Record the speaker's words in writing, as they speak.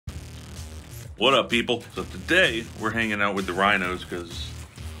What up, people? So today we're hanging out with the Rhinos because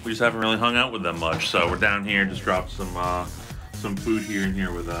we just haven't really hung out with them much. So we're down here, just dropped some food here and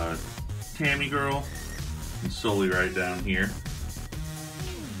here with Tammy girl and Sully right down here.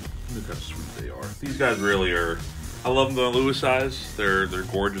 Look how sweet they are. These guys really are. I love them. The Louis size. They're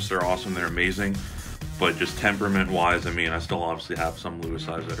gorgeous. They're awesome. They're amazing. But just temperament-wise, I mean, I still obviously have some Louis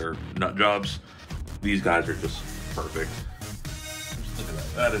size that are nut jobs. These guys are just perfect. Just look at that.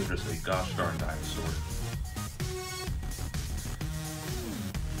 That is just a gosh darn dinosaur.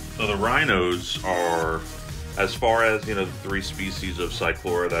 So the Rhinos are, as far as, you know, the 3 species of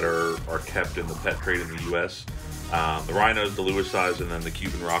Cyclura that are kept in the pet trade in the U.S. The Rhinos, the Louis size, and then the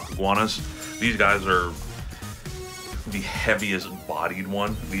Cuban rock iguanas. These guys are the heaviest bodied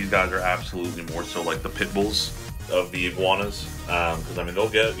one. These guys are absolutely more so like the pit bulls of the iguanas, because I mean they'll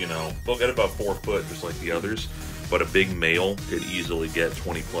get about 4 foot just like the others, but a big male could easily get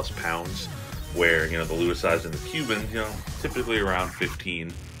 20 plus pounds, where, you know, the Louis size and the Cubans, you know, typically around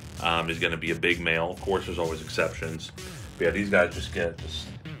 15 is going to be a big male. Of course there's always exceptions, but yeah, these guys just get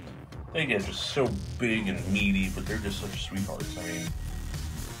so big and meaty, but they're just such sweethearts. I mean,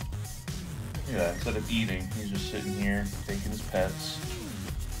 yeah, instead of eating, he's just sitting here taking his pets.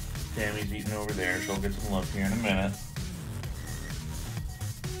 Tammy's eating over there. She'll get some love here in a minute.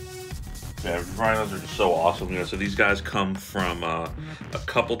 Yeah, Rhinos are just so awesome. You know, so these guys come from a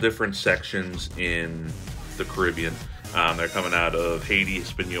couple different sections in the Caribbean. They're coming out of Haiti,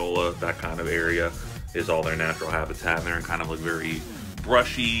 Hispaniola, that kind of area is all their natural habitat. And they're in kind of like very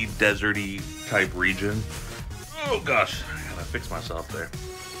brushy, deserty type region. Oh gosh, I gotta fix myself there.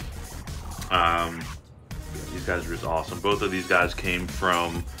 Yeah, these guys are just awesome. Both of these guys came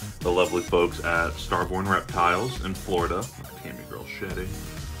from the lovely folks at Starborn Reptiles in Florida. Tammy girl shedding.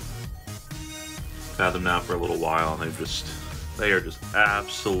 I've had them now for a little while, and they are just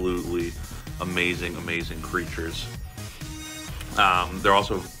absolutely amazing, amazing creatures. They're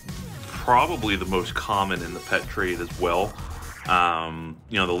also probably the most common in the pet trade as well.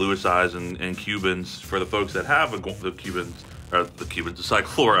 You know, the Louis size and Cubans, for the folks that have the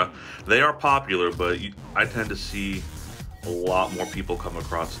Cyclura, they are popular, but I tend to see a lot more people come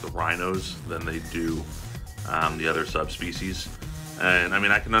across the Rhinos than they do the other subspecies. And I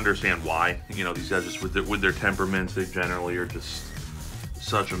mean, I can understand why. You know, these guys, just with their temperaments, they generally are just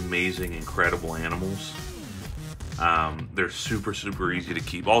such amazing, incredible animals. They're super, super easy to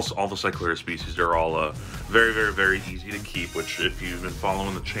keep. All the Cyclura species are all very, very, very easy to keep, which, if you've been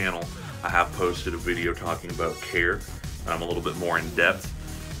following the channel, I have posted a video talking about care, a little bit more in depth.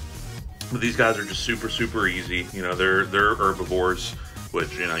 But these guys are just super, super easy. You know, they're herbivores,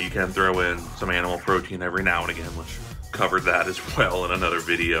 which, you know, you can throw in some animal protein every now and again, which covered that as well in another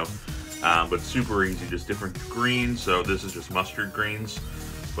video. But super easy, just different greens. So this is just mustard greens.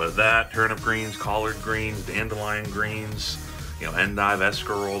 But that, turnip greens, collard greens, dandelion greens, you know, endive,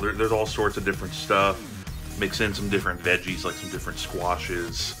 escarole, there's all sorts of different stuff. Mix in some different veggies, like some different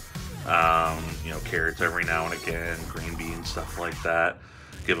squashes, you know, carrots every now and again, green beans, stuff like that.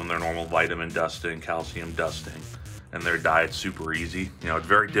 Give them their normal vitamin dusting, calcium dusting, and their diet's super easy. You know, it's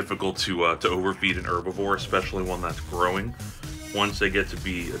very difficult to overfeed an herbivore, especially one that's growing. Once they get to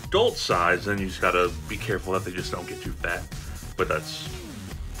be adult size, then you just gotta be careful that they just don't get too fat. But that's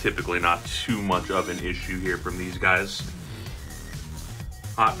typically not too much of an issue here from these guys.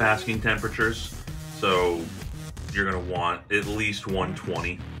 Hot basking temperatures, so you're gonna want at least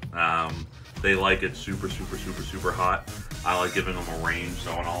 120. They like it super, super, super, super hot. I like giving them a range,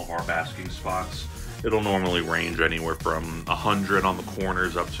 so on all of our basking spots, it'll normally range anywhere from 100 on the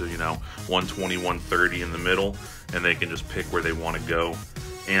corners up to, you know, 120, 130 in the middle, and they can just pick where they want to go.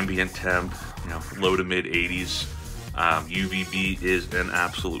 Ambient temp, you know, low to mid 80s. UVB is an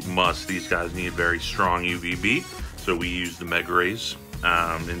absolute must. These guys need very strong UVB, so we use the Mega Rays.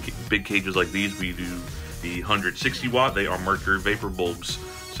 In big cages like these, we do the 160 watt. They are mercury vapor bulbs,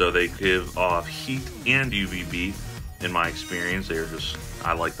 so they give off heat and UVB. In my experience,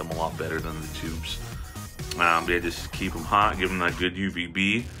 I like them a lot better than the tubes. They just keep them hot, give them that good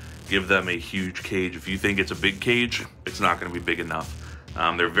UVB, give them a huge cage. If you think it's a big cage, it's not going to be big enough.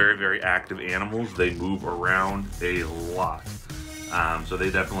 They're very, very active animals. They move around a lot. So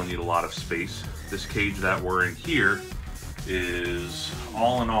they definitely need a lot of space. This cage that we're in here is,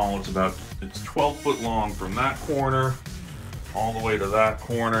 all in all, it's 12 foot long from that corner all the way to that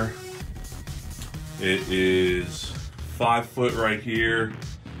corner. It is 5 foot right here.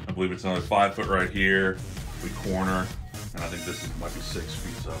 I believe it's another 5 foot right here. We corner, and I think this might be 6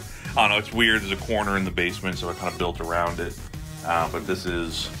 feet. So I don't know, it's weird. There's a corner in the basement, so I kind of built around it. But this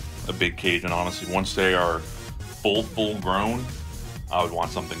is a big cage, and honestly, once they are full grown, I would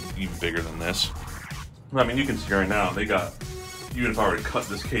want something even bigger than this. I mean, you can see right now, they got, even if I were to cut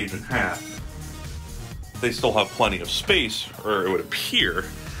this cage in half, they still have plenty of space, or it would appear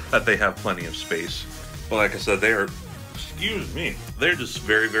that they have plenty of space. But like I said, they are, excuse me, they're just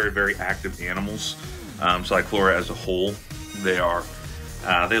very, very, very active animals. Cyclura as a whole, they are,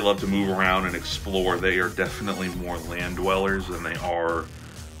 they love to move around and explore. They are definitely more land dwellers than they are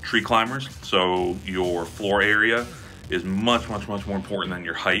tree climbers. So your floor area is much, much, much more important than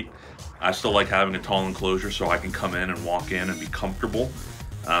your height. I still like having a tall enclosure so I can come in and walk in and be comfortable,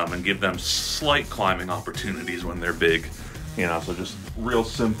 and give them slight climbing opportunities when they're big. You know, so just real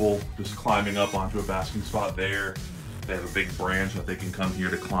simple, just climbing up onto a basking spot there. They have a big branch that they can come here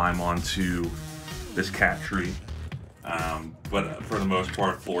to climb onto this cat tree. But for the most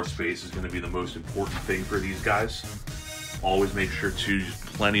part, floor space is going to be the most important thing for these guys. Always make sure to use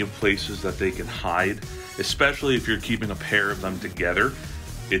plenty of places that they can hide, especially if you're keeping a pair of them together.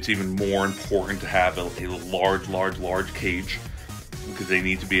 It's even more important to have a large, large, large cage, because they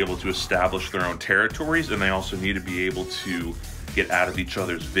need to be able to establish their own territories, and they also need to be able to get out of each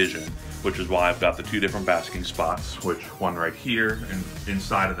other's vision, which is why I've got the 2 different basking spots, which one right here and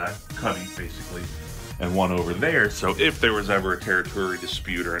inside of that cubby basically, and one over there. So if there was ever a territory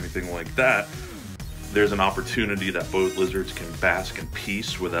dispute or anything like that, there's an opportunity that both lizards can bask in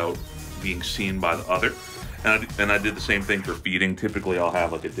peace without being seen by the other. And I did the same thing for feeding. Typically I'll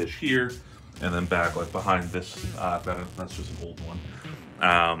have like a dish here, and then back like behind this, that's just an old one.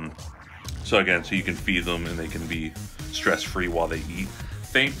 So again, so you can feed them and they can be stress-free while they eat.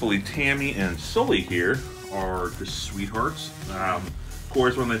 Thankfully, Tammy and Sully here are just sweethearts. Of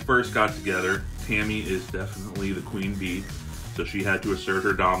course, when they first got together, Tammy is definitely the queen bee, so she had to assert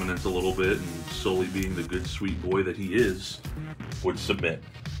her dominance a little bit, and Sully, being the good sweet boy that he is, would submit.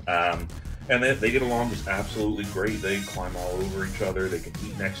 And they get along just absolutely great. They climb all over each other, they can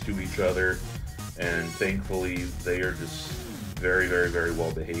eat next to each other, and thankfully they are just very, very, very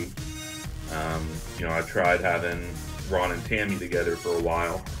well behaved. You know, I tried having Ron and Tammy together for a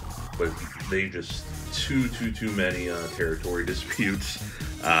while, but they just too many territory disputes,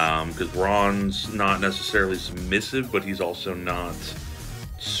 because Ron's not necessarily submissive, but he's also not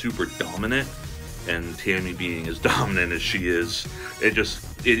super dominant, and Tammy, being as dominant as she is, it just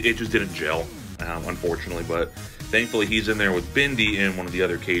didn't gel, unfortunately. But thankfully he's in there with Bindi in one of the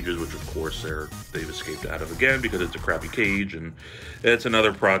other cages, which of course they've escaped out of again because it's a crappy cage. And it's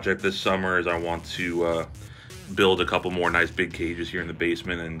another project this summer, is I want to build a couple more nice big cages here in the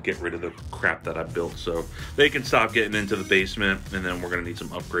basement and get rid of the crap that I built, so they can stop getting into the basement. And then we're gonna need some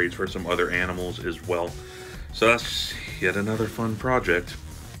upgrades for some other animals as well. So that's yet another fun project.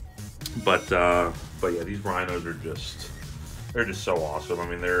 But yeah, these rhinos are they're just so awesome. I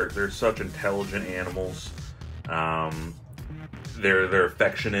mean, they're such intelligent animals. They're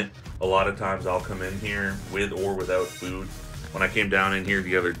affectionate. A lot of times I'll come in here with or without food. When I came down in here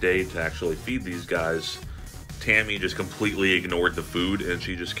the other day to actually feed these guys, Tammy just completely ignored the food, and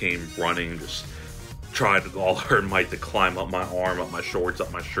she just came running, just tried with all her might to climb up my arm, up my shorts,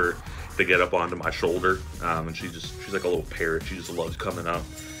 up my shirt, to get up onto my shoulder. And she's like a little parrot. She just loves coming up,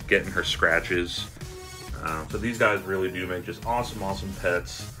 getting her scratches. So these guys really do make just awesome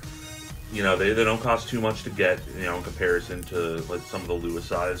pets. You know, they don't cost too much to get, you know, in comparison to like some of the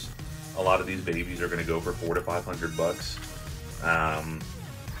Lewis-size. A lot of these babies are going to go for $400 to $500.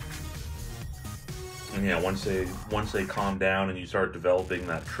 And yeah, once they calm down and you start developing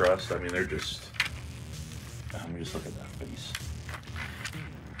that trust, I mean, they're just, let me just look at that face.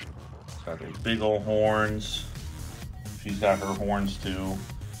 It's got those big old horns. She's got her horns too.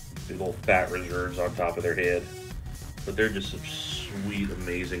 Big old fat reserves on top of their head. But they're just some sweet,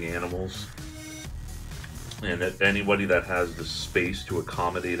 amazing animals. And if anybody that has the space to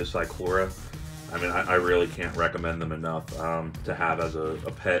accommodate a Cyclura, I mean, I really can't recommend them enough to have as a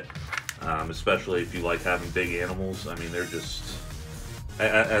pet. Especially if you like having big animals. I mean, they're just,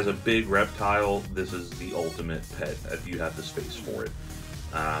 as a big reptile, this is the ultimate pet if you have the space for it.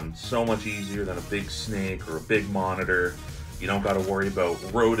 So much easier than a big snake or a big monitor. You don't got to worry about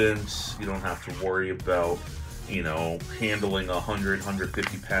rodents. You don't have to worry about, you know, handling a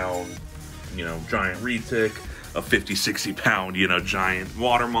 150 pound, you know, giant retic, a 50, 60 pound, you know, giant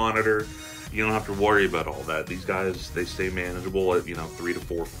water monitor. You don't have to worry about all that. These guys, they stay manageable at, you know, 3 to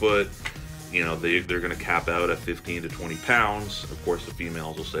 4 foot. You know, they're going to cap out at 15 to 20 pounds. Of course, the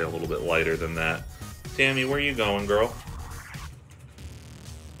females will stay a little bit lighter than that. Tammy, where you going, girl?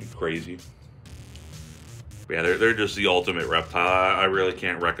 You crazy. But yeah, they're just the ultimate reptile. I really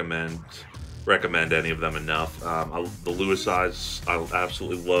can't recommend any of them enough. The Lewis-size, I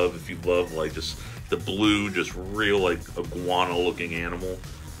absolutely love. If you love like just the blue, just real like iguana looking animal.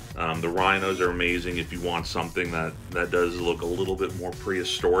 The Rhinos are amazing if you want something that does look a little bit more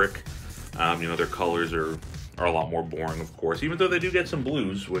prehistoric. You know, their colors are a lot more boring, of course, even though they do get some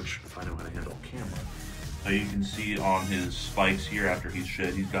blues, which, if I know how to handle a camera. You can see on his spikes here after he's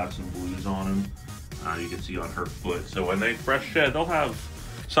shed, he's got some blues on him. You can see on her foot. So when they fresh shed, they'll have,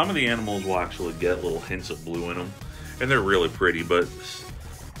 some of the animals will actually get little hints of blue in them. And they're really pretty, but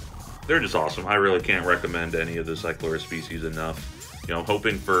they're just awesome. I really can't recommend any of the Cyclura species enough. You know, I'm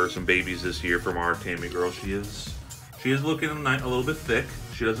hoping for some babies this year from our Tammy girl. She is looking a little bit thick.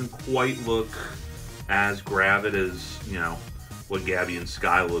 She doesn't quite look as gravid as, you know, what Gabby and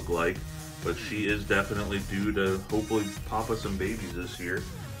Sky look like, but she is definitely due to hopefully pop us some babies this year.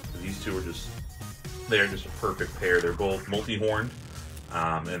 These two are just, they're just a perfect pair. They're both multi-horned,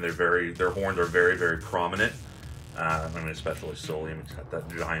 and their horns are very, very prominent. I mean, especially Sully. I mean, he's got that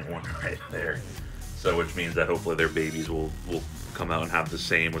giant one right there. So, which means that hopefully their babies will come out and have the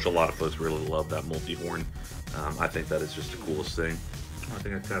same, which a lot of folks really love, that multi-horn. I think that is just the coolest thing. I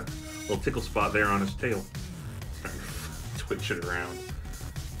think I've got a little tickle spot there on his tail. Twitch it around.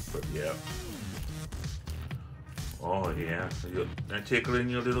 But yeah. Oh yeah. Am I tickling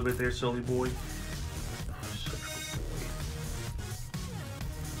you a little bit there, Sully boy? Oh, such a good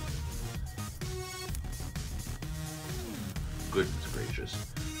boy. Goodness gracious.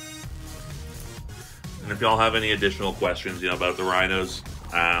 And if y'all have any additional questions, you know, about the Rhinos,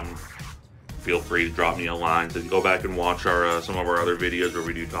 feel free to drop me a line. So if you go back and watch our some of our other videos where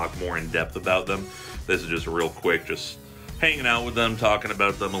we do talk more in depth about them. This is just real quick, just hanging out with them, talking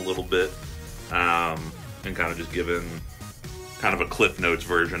about them a little bit, and kind of just giving kind of a Cliff Notes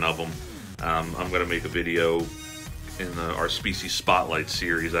version of them. I'm gonna make a video in our species spotlight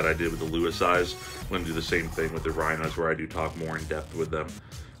series that I did with the Lewis-Eyes. I'm gonna do the same thing with the Rhinos, where I do talk more in depth with them.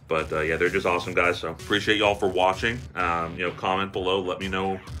 But yeah, they're just awesome, guys. So appreciate y'all for watching. You know, comment below. Let me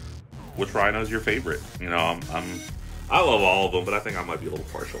know which Rhino is your favorite. You know, I love all of them, but I think I might be a little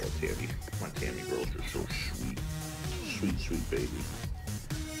partial to Tammy. My Tammy girl's just so sweet, sweet, sweet baby.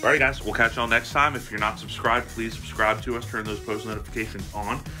 Alright, guys, we'll catch y'all next time. If you're not subscribed, please subscribe to us. Turn those post notifications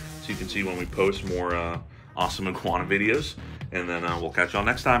on so you can see when we post more awesome iguana videos. And then we'll catch y'all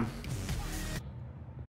next time.